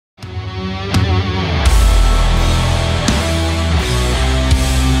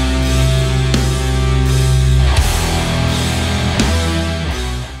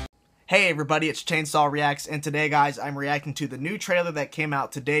everybody, it's Chainsaw Reacts, and today, guys, I'm reacting to the new trailer that came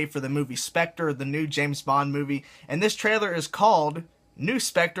out today for the movie Spectre, the new James Bond movie, and this trailer is called New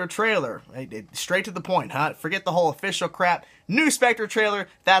Spectre Trailer. Straight to the point, huh? Forget the whole official crap. New Spectre Trailer,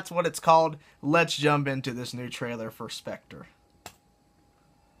 that's what it's called. Let's jump into this new trailer for Spectre.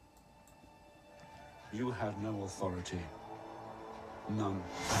 You have no authority. None.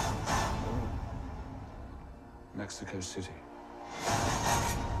 Mexico City.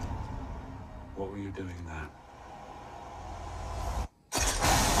 What were you doing there?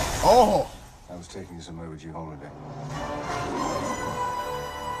 Oh! I was taking some overdue holiday.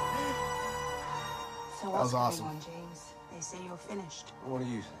 So That was what's awesome. going on, James? They say you're finished. What do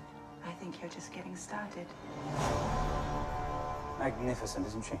you think? I think you're just getting started. Magnificent,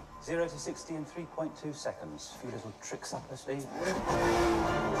 isn't she? 0 to 60 in 3.2 seconds. A few little tricks up her sleeve.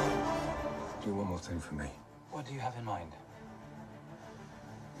 Do one more thing for me. What do you have in mind?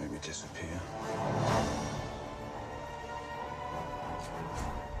 Maybe disappear.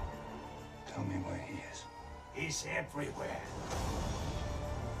 Tell me where he is. He's everywhere.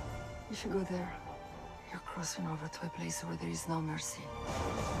 You should go there. You're crossing over to a place where there is no mercy.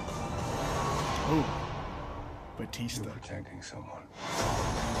 Ooh. Batista. You're protecting someone.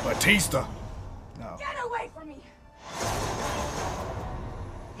 Batista! No. Get away from me!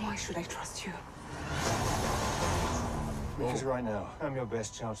 Why should I trust you? Because right now, I'm your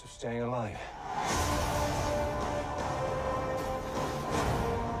best chance of staying alive.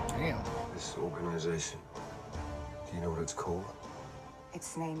 Damn. This organization, do you know what it's called?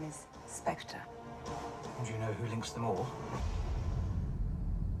 Its name is Spectre. And do you know who links them all?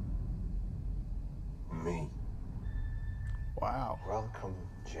 Me. Wow. Welcome,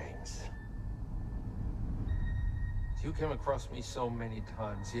 James. You came across me so many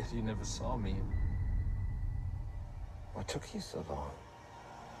times, yet you never saw me. What took you so long?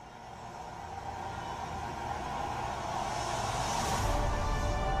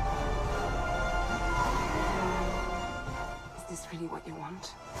 Is this really what you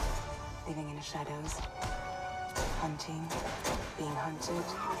want? Living in the shadows? Hunting? Being hunted?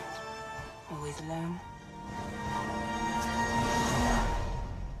 Always alone?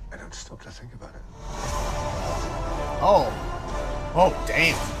 I don't stop to think about it. Oh. Oh,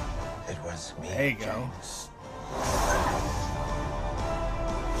 damn. It was me, There you go. James.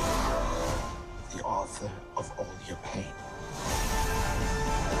 The author of all your pain.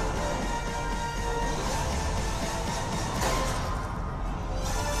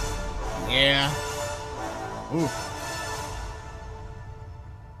 Yeah. Ooh.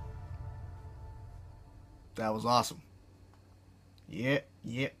 That was awesome. Yep.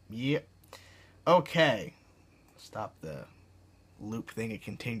 Okay. Stop the loop thing. It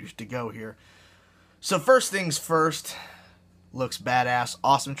continues to go here. So first things first. Looks badass.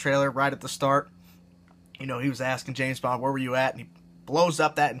 Awesome trailer right at the start. You know, he was asking James Bond, where were you at? And he blows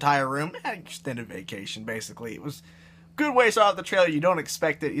up that entire room. Extended vacation, basically. It was good way to start off the trailer. You don't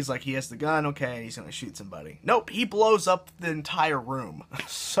expect it. He's like, he has the gun. Okay, he's going to shoot somebody. Nope, he blows up the entire room.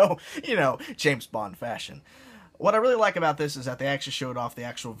 So, you know, James Bond fashion. What I really like about this is that they actually showed off the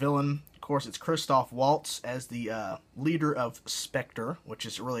actual villain. Of course, it's Christoph Waltz as the leader of Spectre, which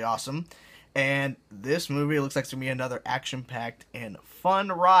is really awesome. And this movie looks like it's going to be another action-packed and fun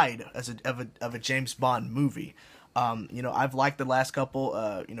ride of a James Bond movie. You know, I've liked the last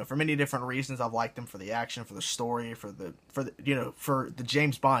couple, you know, for many different reasons. I've liked them for the action, for the story, for the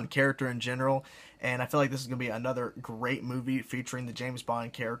James Bond character in general. And I feel like this is going to be another great movie featuring the James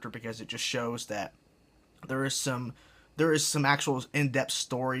Bond character because it just shows that there is some actual in-depth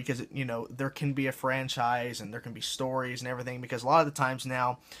story, because you know, there can be a franchise and there can be stories and everything, because a lot of the times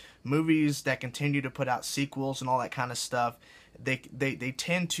now movies that continue to put out sequels and all that kind of stuff, they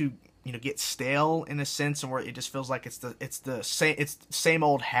tend to, you know, get stale in a sense, and where it just feels like it's the same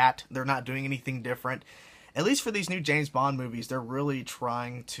old hat. They're not doing anything different. At least for these new James Bond movies, they're really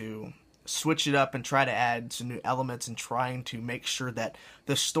trying to switch it up and try to add some new elements and trying to make sure that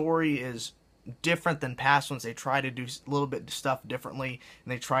the story is different than past ones. They try to do a little bit of stuff differently,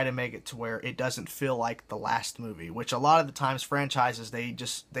 and they try to make it to where it doesn't feel like the last movie, which a lot of the times franchises,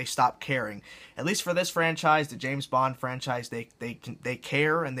 they stop caring. At least for this franchise, the James Bond franchise, they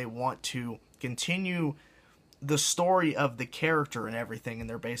care, and they want to continue the story of the character and everything, and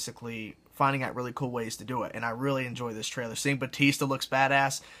they're basically finding out really cool ways to do it. And I really enjoy this trailer. Seeing Batista looks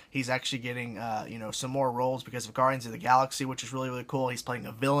badass. He's actually getting you know, some more roles because of Guardians of the Galaxy, which is really, really cool. He's playing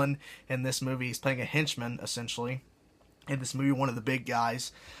a villain in this movie. He's playing a henchman, essentially, in this movie, one of the big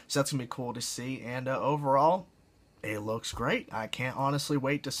guys. So that's going to be cool to see. And overall, It looks great. I can't honestly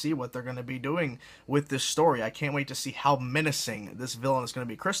wait to see what they're going to be doing with this story. I can't wait to see how menacing this villain is going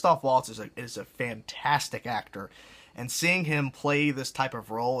to be. Christoph Waltz is a fantastic actor, and seeing him play this type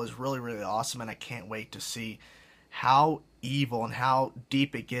of role is really, really awesome, and I can't wait to see how evil and how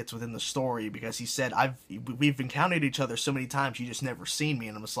deep it gets within the story, because he said, we've encountered each other so many times, you just never seen me.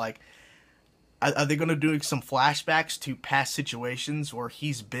 And I'm just like, are they going to do some flashbacks to past situations where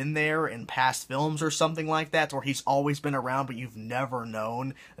he's been there in past films or something like that, where he's always been around but you've never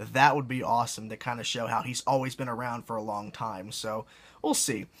known? That would be awesome to kind of show how he's always been around for a long time. So we'll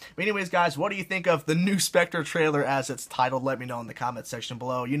see. But anyways, guys, what do you think of the new Spectre trailer as it's titled? Let me know in the comment section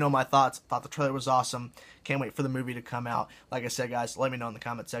below. You know my thoughts. Thought the trailer was awesome. Can't wait for the movie to come out. Like I said, guys, let me know in the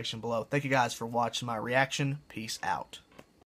comment section below. Thank you guys for watching my reaction. Peace out.